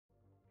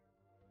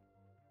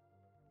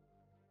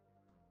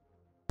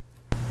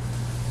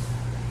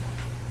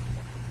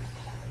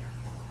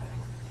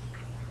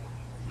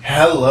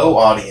Hello,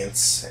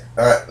 audience.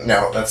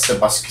 No, that's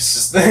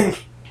Tobuscus's thing.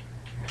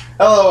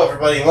 Hello,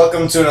 everybody, and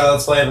welcome to another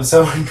Let's Play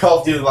episode in Call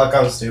of Duty Black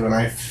Ops 2,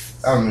 and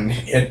I'm an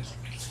idiot.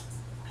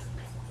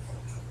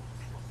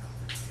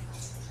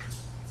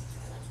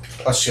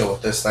 Let's chill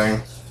with this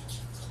thing.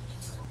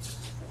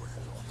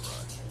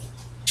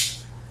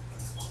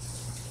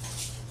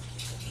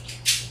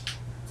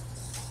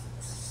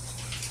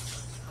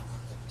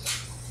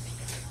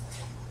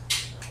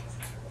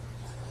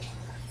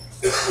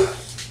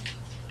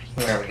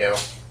 There we go.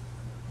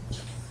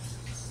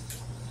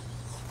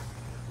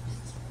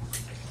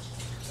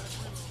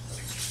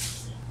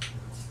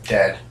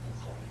 Dead.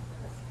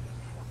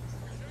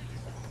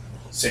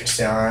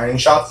 69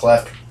 shots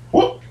left.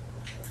 Whoop!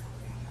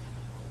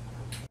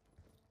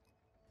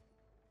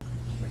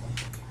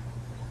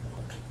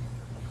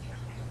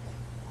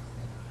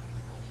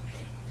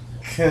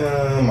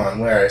 Come on,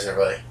 where is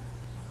everybody?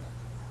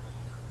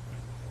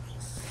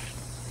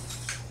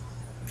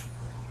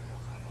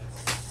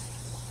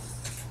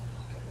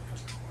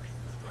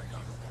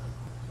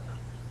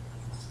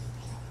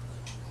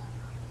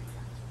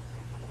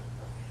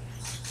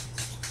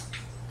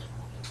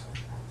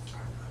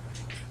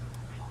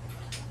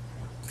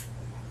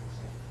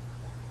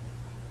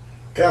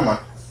 Come on.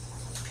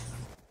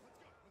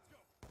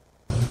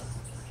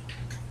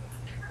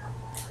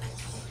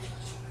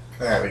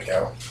 There we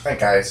go. That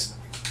guy's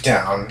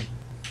down.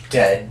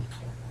 Dead.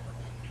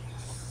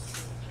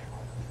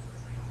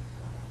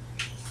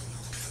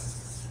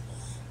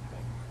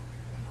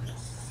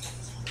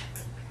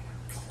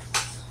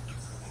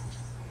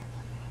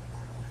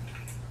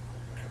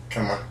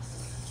 Come on.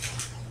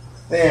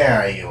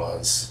 There he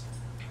was.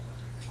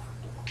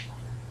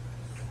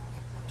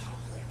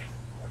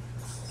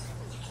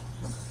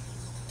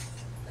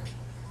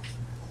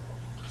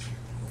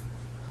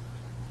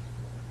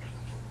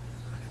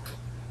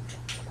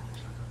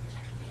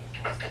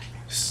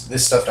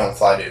 This stuff don't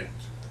fly, dude.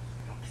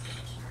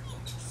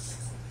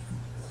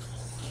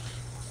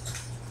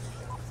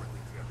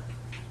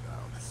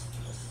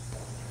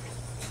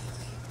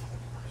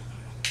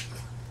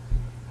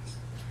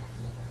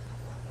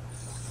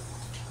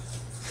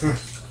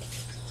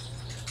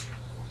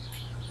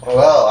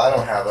 Well, I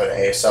don't have an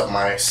ace up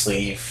my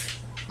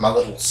sleeve. My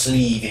little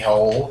sleeve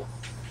hole.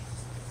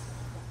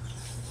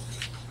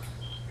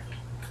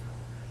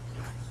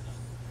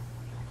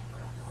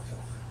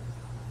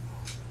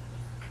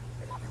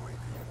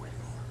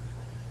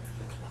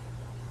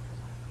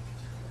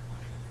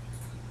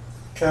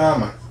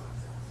 Come on.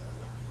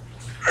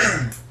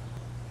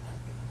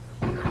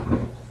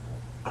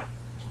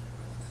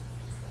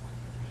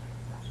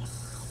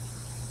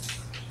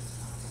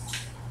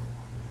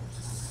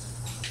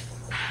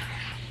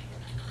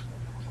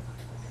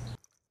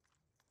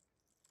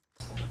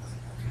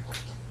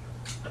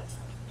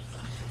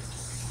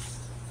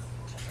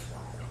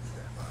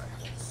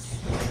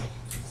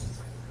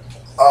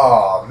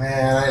 Oh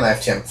man, I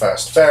left him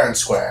first, fair and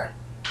square.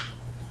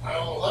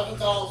 Well, $11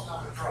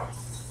 on the truck.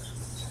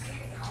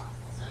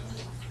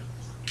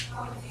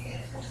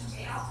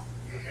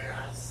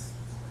 Yes.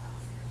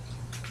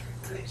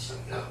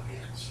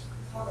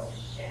 Oh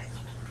shit.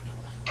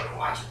 Better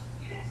watch it.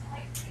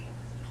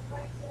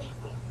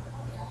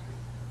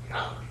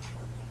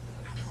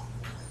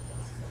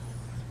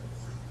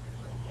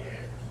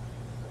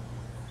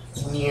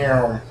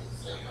 Yeah.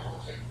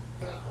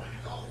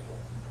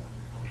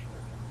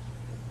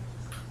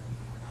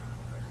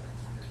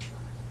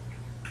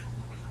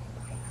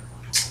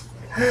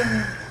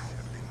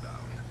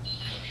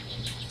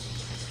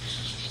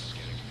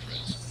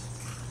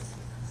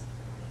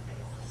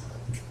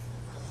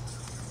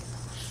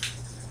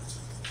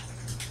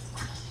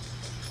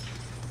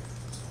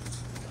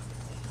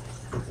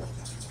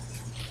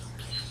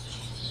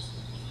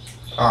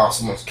 Oh,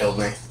 someone's killed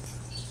me.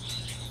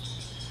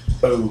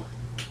 Boo.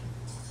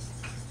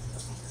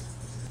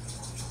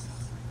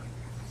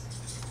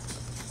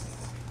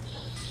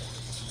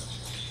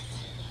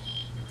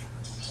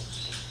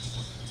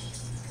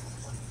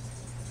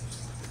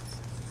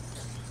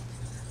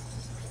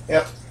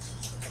 Yep.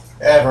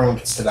 Everyone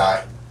gets to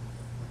die.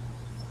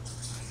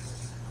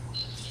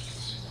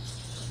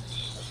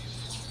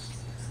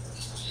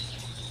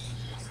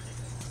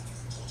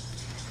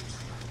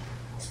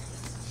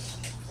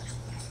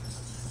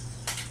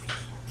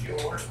 You know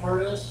what worst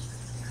part is?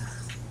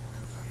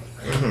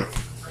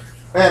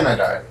 And I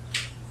died.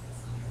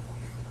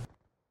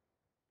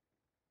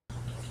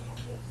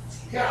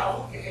 Yeah,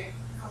 okay.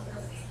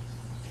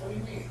 What do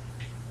you mean?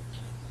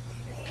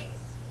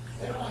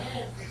 They don't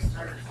have these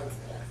turns like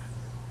that.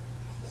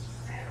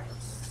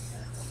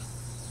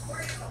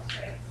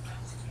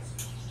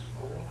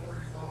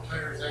 No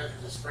tires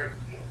after the spring.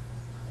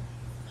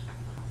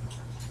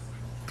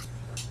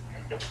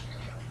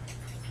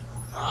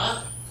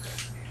 Huh?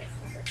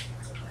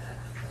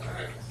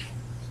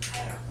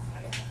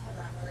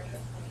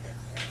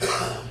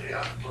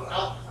 Yeah,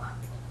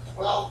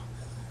 well,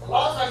 a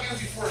lot of I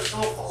use before it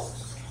snow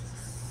falls.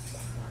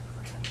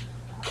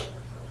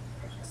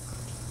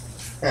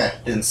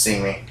 Didn't see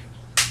me.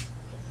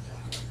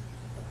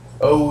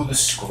 Oh, the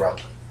scrub.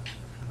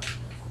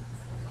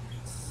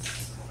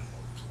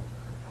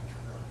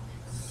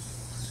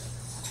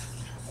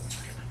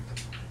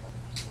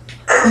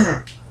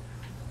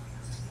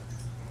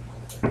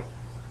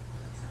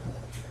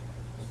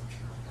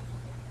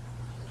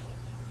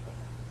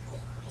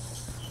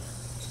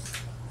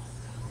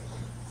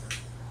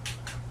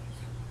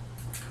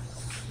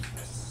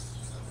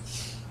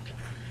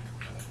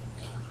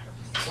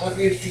 So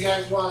if you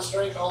guys want to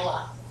strike all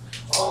that,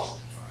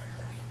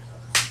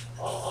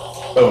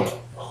 Boom.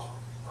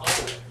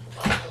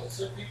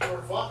 some people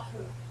are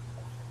fucking.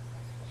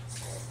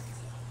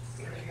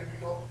 There's gonna be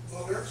no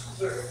nurses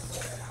there.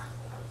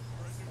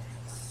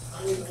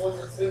 I mean, the one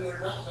that's in there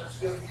now, that's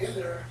gonna be in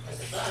there at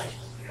the time.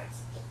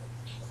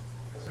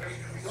 Because there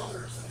ain't gonna be no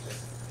nurses.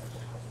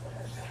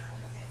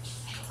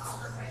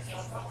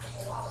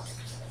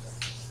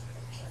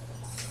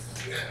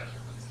 Yeah.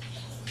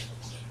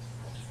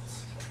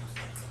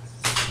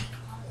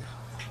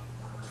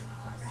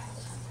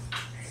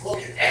 Look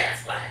at that,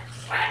 whack,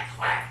 whack,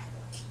 whack.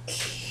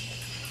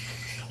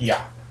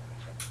 Yeah.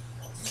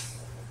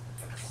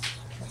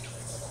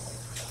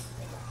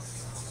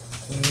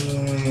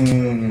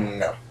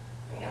 No.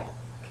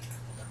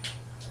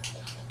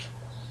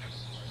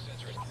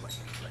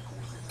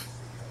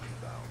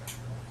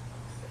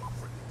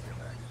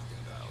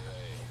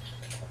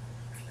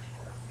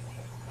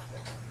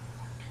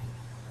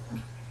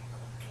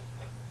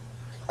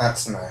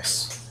 That's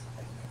nice.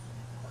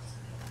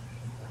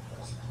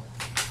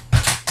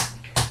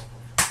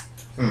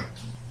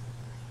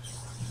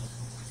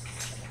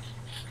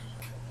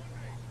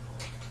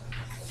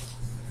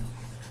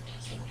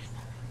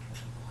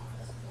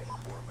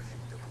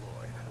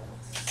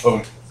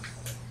 Boom.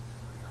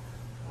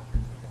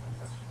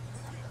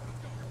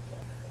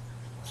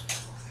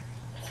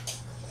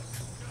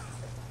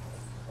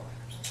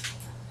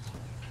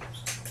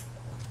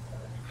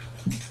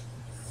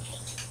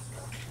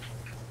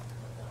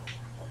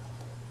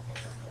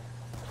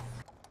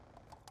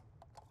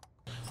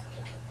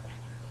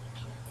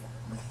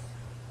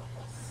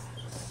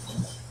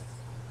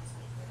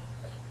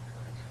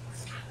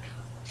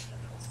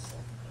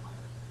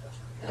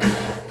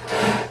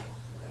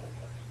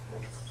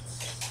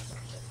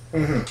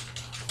 Mm-hmm.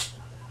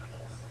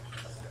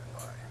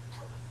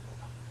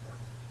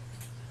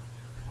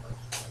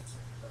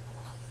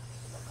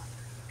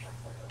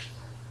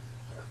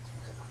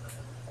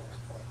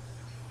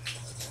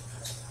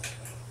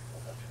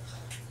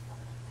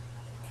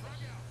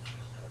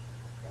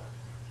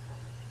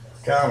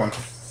 Come on.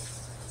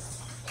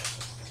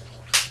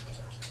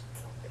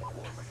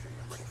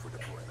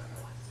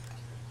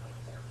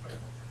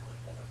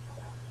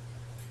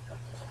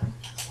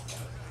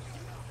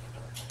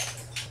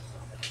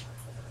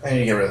 I need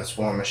to get rid of this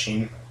war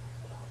machine.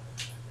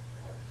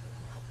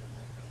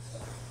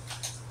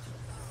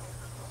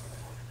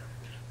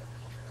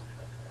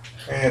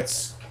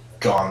 It's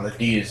gone. The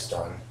deed is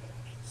done.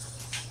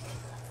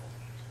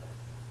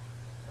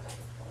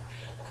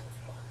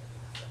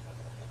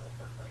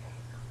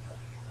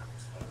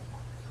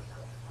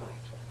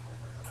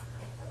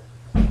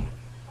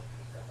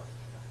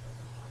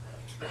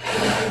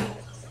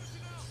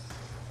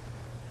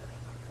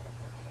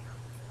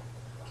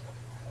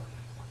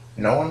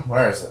 No one?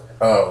 Where is it?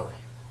 Oh.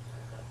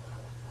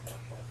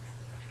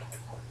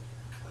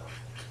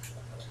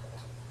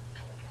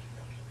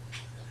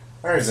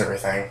 Where is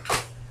everything?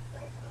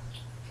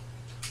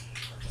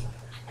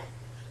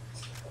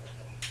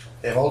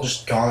 They've all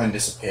just gone and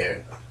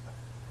disappeared.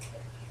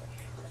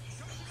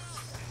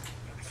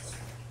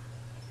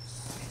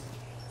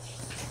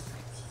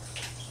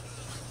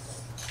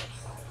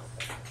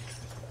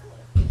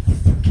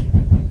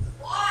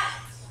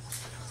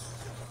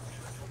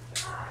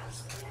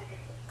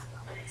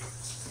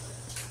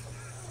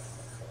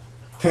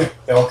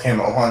 They all came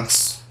at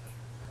once.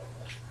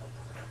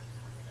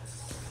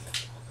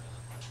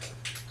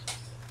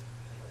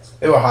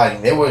 They were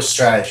hiding. They were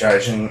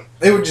strategizing.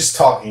 They were just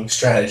talking,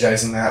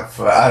 strategizing that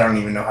for I don't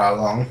even know how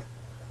long.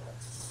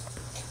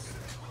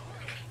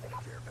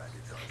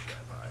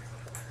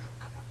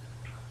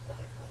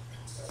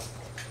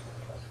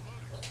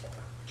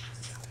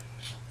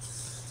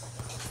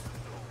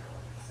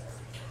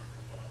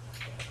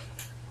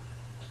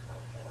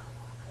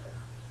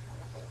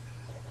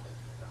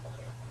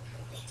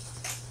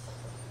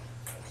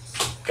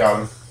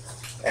 Got him.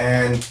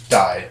 And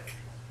died.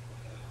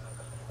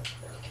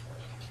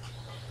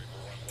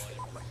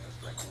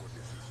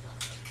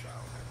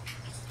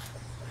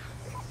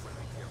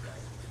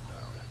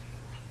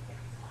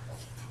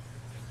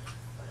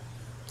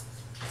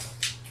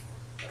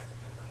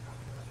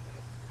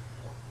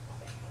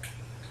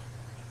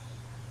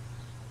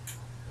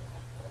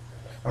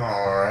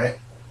 Alright.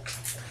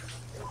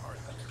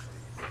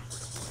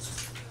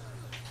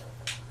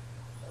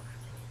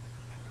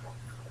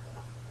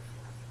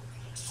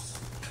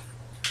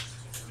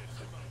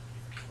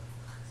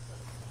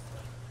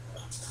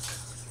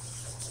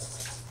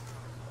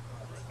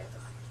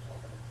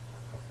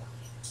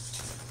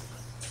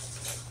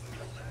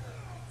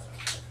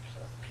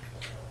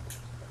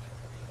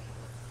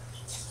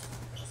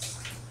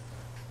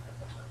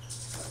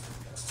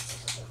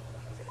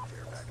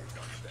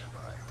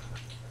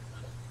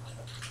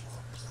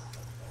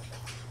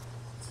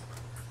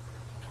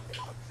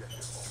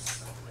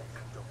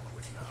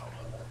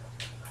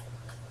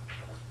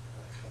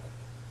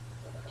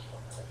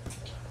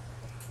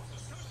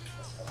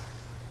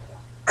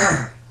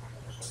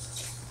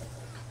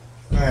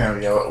 There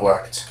we go, it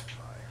worked.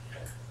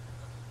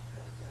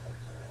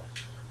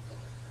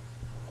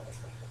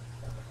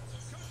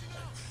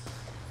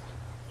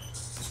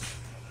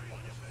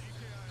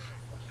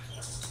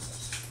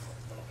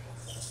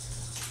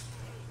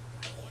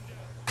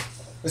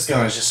 This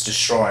gun is just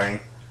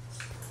destroying.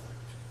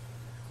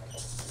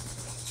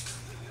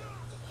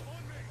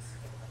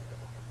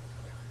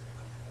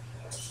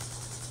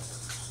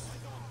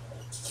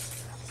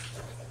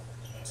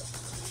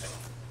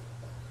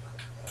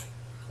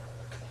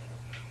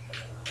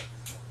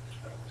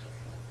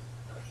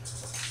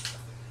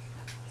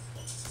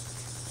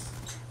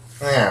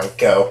 There we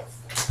go.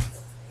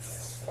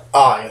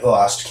 Ah, you're the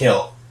last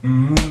kill.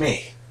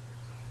 Me.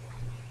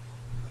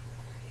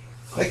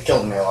 They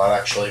killed me a lot,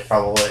 actually,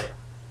 probably.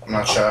 I'm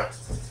not sure.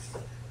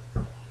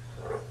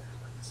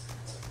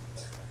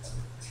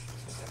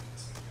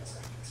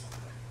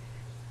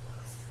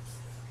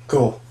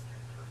 Cool.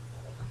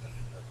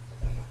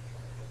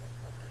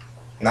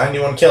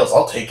 91 kills,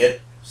 I'll take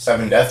it.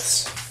 7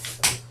 deaths.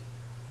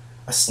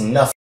 That's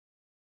nothing.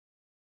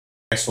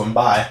 Next one,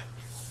 bye.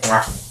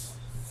 Mwah.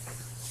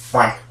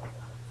 Mwah.